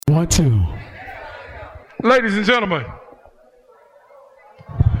1, 2. Ladies and gentlemen,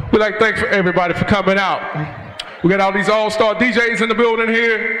 we'd like to thank everybody for coming out. We got all these all-star DJs in the building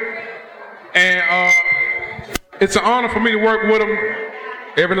here, and it's an honor for me to work with them,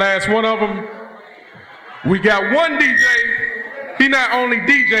 every last one of them. We got one DJ. He not only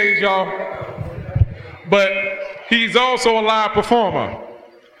DJs, y'all, but he's also a live performer.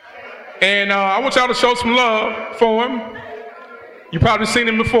 And I want y'all to show some love for him. You probably seen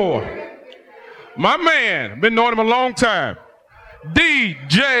him before. My man, been knowing him a long time,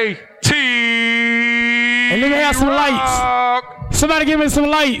 DJ T. And let me have some lights. Somebody give me some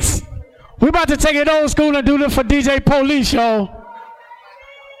lights. We about to take it old school and do this for DJ Police, y'all.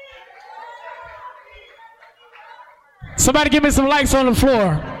 Somebody give me some lights on the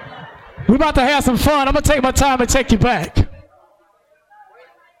floor. We about to have some fun. I'm gonna take my time and take you back.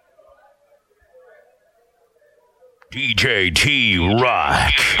 DJ T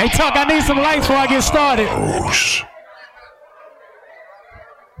Rock. Hey, Tuck, I need some lights before I get started.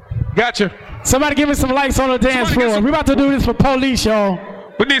 Gotcha. Somebody give me some lights on the dance floor. We about to do this for Police, y'all.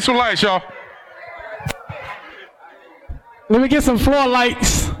 We need some lights, y'all. Let me get some floor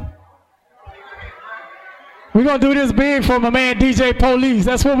lights. We're going to do this big for my man DJ Police.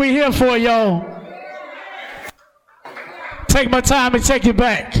 That's what we're here for, y'all. Take my time and take you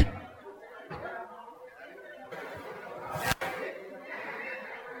back.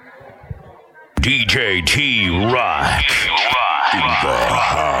 DJ T Rock in the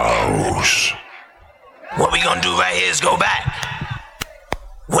house. What we gonna do right here is go back.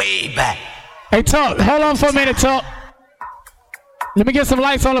 Way back. Hey, Tuck, hold on for a minute, Tuck. Let me get some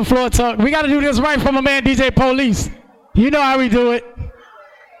lights on the floor, Tuck. We got to do this right for my man DJ Police. You know how we do it.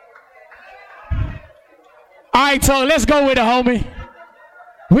 All right, Tuck, let's go with it, homie.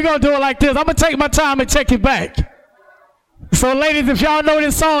 We're going to do it like this. I'm going to take my time and check it back. So, ladies, if y'all know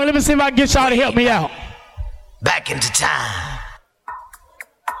this song, let me see if I can get y'all to help me out. Back into time.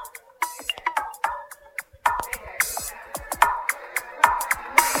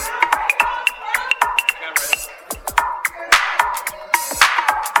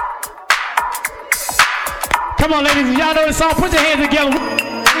 Come on, ladies, if y'all know this song, put your hands together.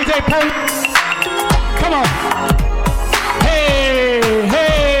 DJ Police. Come on. Hey,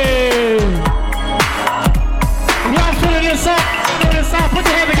 hey. If y'all feeling this song, put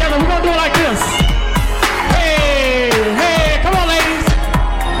your hands together. We're going to do it like this. Hey, hey. Come on, ladies.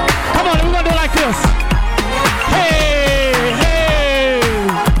 Come on, we're going to do it like this. Hey, hey.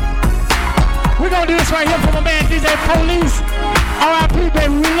 We're going to do this right here for my man, DJ Police. R.I.P.,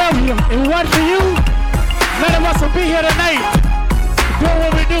 baby, we love you. And one for you. None of us will be here tonight doing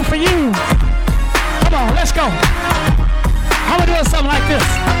what we do for you. Come on, let's go. How we doing something like this?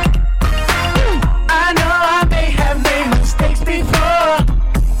 I know I may have made mistakes before,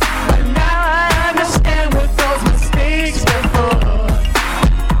 but now I understand what those mistakes were for.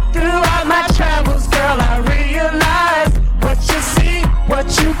 Throughout my travels, girl, I realized what you see, what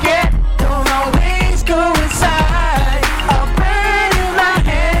you get, don't always go inside. A burn in my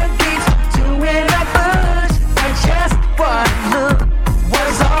hand beats to when I push, and just one look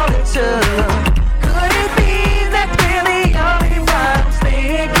was all it took. Could it be that really all he was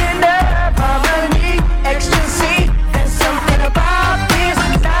thinking of? Harmony, ecstasy, and something about this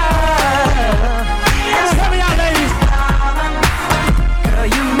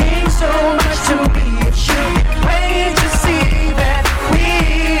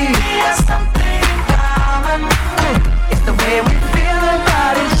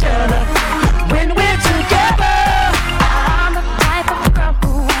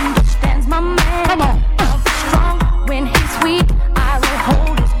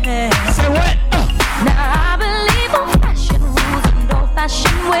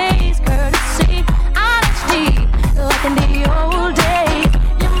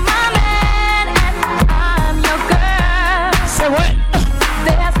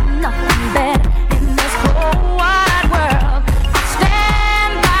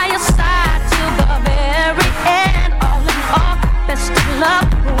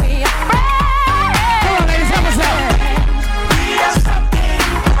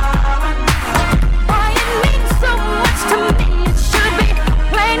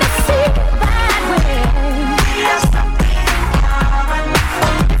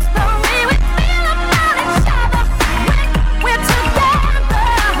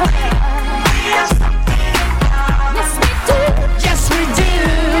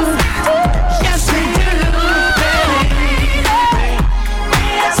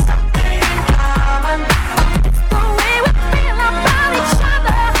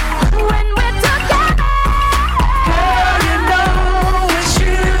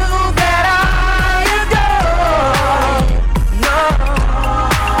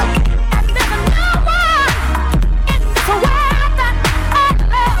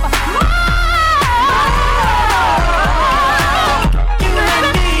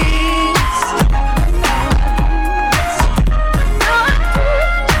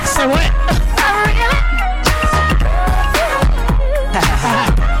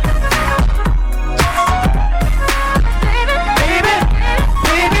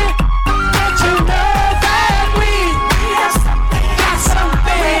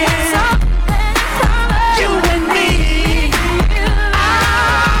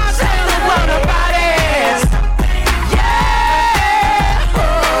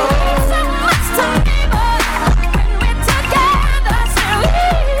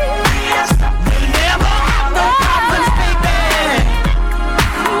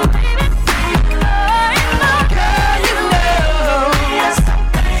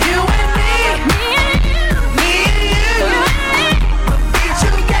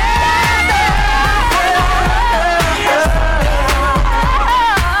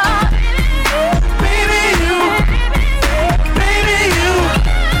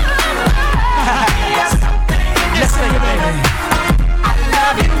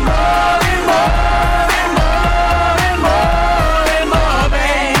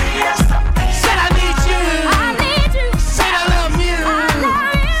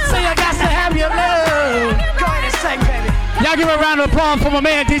Y'all give a round of applause for my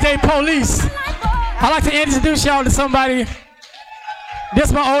man, DJ Police. I'd like to introduce y'all to somebody. This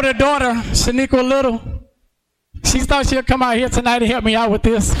is my older daughter, Shaniqua Little. She thought she'd come out here tonight and help me out with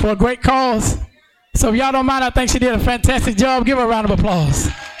this for a great cause. So if y'all don't mind, I think she did a fantastic job. Give her a round of applause.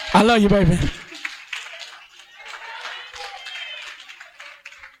 I love you, baby.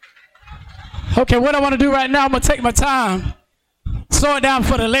 Okay, what I want to do right now, I'm going to take my time. Slow it down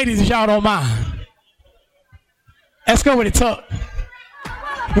for the ladies if y'all don't mind. Let's go with it, Tuck.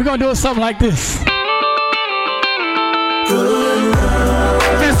 We're going to do something like this.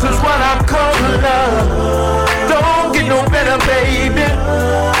 This is what I'm calling love. Don't get no better, baby,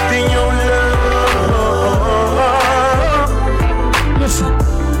 than your love. Listen.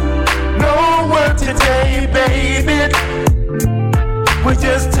 No work today, baby. We're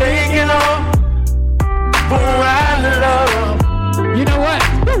just taking off for our love. You know what?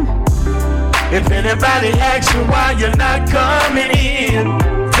 If anybody asks you why you're not coming in,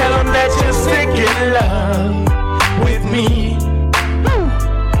 tell them that you're sick in love with me.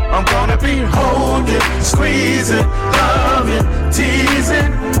 I'm gonna be holding, squeezing, loving,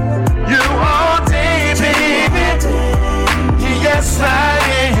 teasing you all day, baby. Yes, I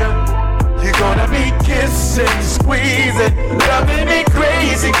am. You're gonna be kissing, squeezing, loving me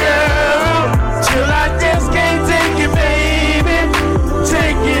crazy, girl, till I just can't take it, baby.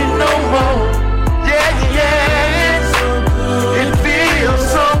 Take it no more. Yeah, yeah. It feels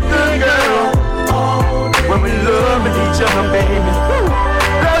so good, girl, when we're loving each other, baby.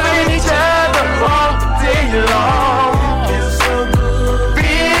 Loving each other all day long.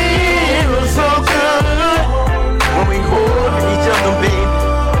 Feels so good when we holding each other, baby,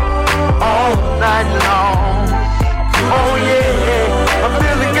 all night long. Oh yeah, I'm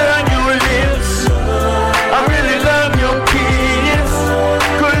feeling good, your lips. I really love your kiss.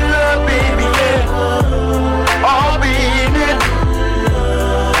 Good love, baby, yeah. Oh baby,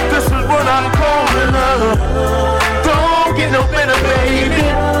 this is what I'm calling love. Don't get no better, baby,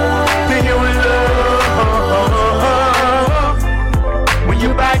 than your love. When you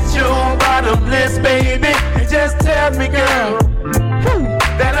bite your bottomless, baby, you just tell me, girl,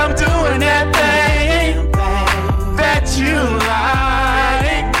 that I'm doing that thing that you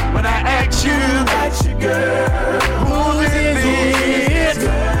like. When I ask you, girl, who is it?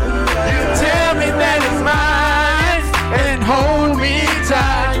 You tell me that it's mine and hold me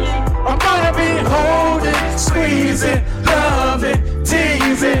tight. I'm gonna be holding, squeezing, loving,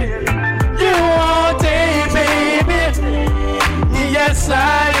 teasing you all day, baby. Yes, I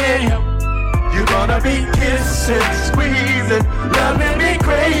am. You're gonna be kissing, squeezing, loving me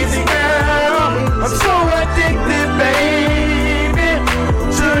crazy, girl. I'm so addicted, baby,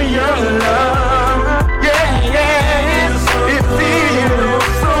 to your love. Yeah, yeah. It feels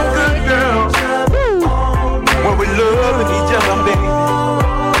so good, girl, when we're loving each other, baby.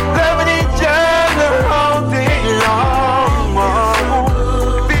 Loving each other all day long.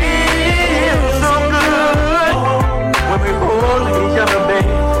 Feels so good when we're holding each other,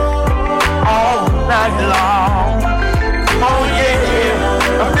 baby, all night long. Oh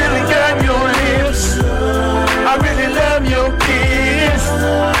yeah, I'm feeling good, your lips. I really love your kiss.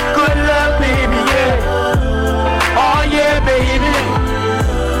 Good love, baby, yeah. Oh yeah, baby,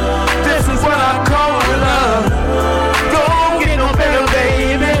 this is what I call love. Don't get no better,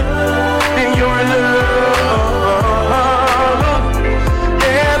 baby, than your love.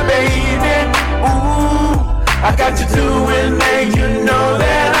 Yeah, baby, ooh, I got you doing things you know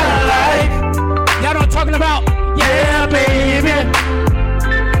that I like. Y'all know what I'm talking about? Yeah, baby,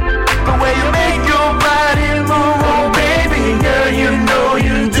 the way you make your body move, oh baby, girl, you know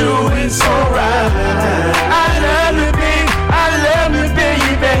you do it so right. I love you, baby, I love you, baby.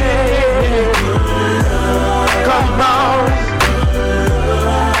 Come on,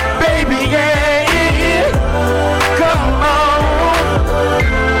 baby, yeah, come on,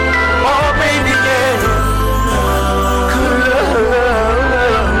 oh baby, yeah.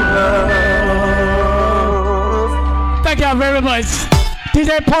 Thank y'all very much.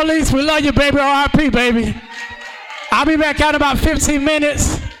 DJ Police, we love you, baby. R.I.P., baby. I'll be back out in about 15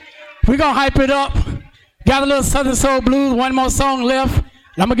 minutes. We're going to hype it up. Got a little Southern Soul Blues, one more song left. And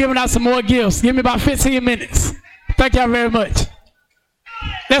I'm going to give out some more gifts. Give me about 15 minutes. Thank y'all very much.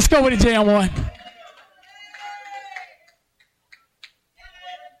 Let's go with the Jam 1.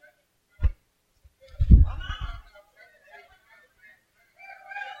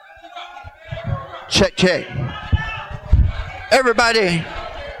 Check, check. Everybody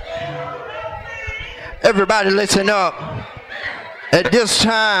listen up. At this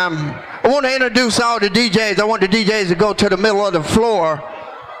time, I want to introduce all the DJs. I want the DJs to go to the middle of the floor.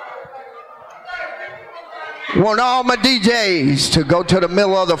 Want all my DJs to go to the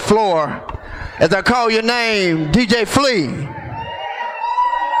middle of the floor as I call your name, DJ Flea,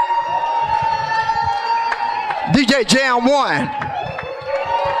 DJ Jam 1,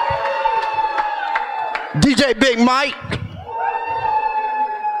 DJ Big Mike,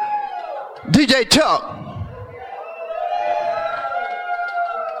 DJ Tuck.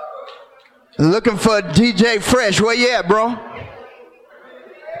 Looking for DJ Fresh. Where you at, bro?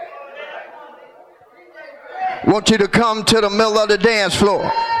 Want you to come to the middle of the dance floor.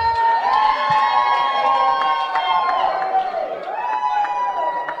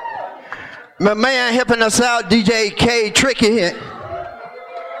 My man helping us out, DJ K Tricky here.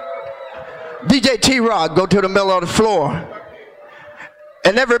 DJ T-Rock, go to the middle of the floor.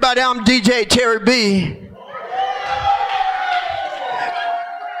 And everybody, I'm DJ Terry B.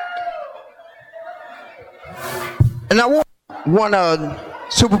 And I want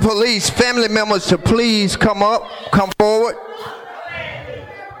Super Police family members to please come forward.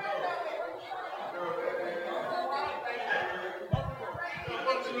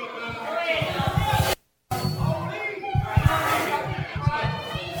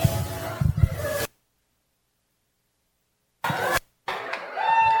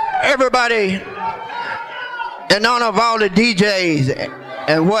 Everybody, in honor of all the DJs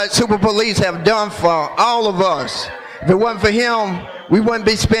and what Super Police have done for all of us. If it wasn't for him, we wouldn't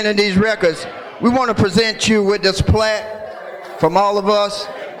be spinning these records. We want to present you with this plaque from all of us.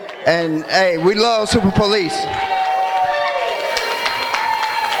 And hey, we love Super Police.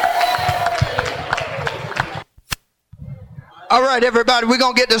 All right, everybody, we're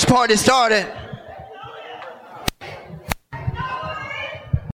going to get this party started.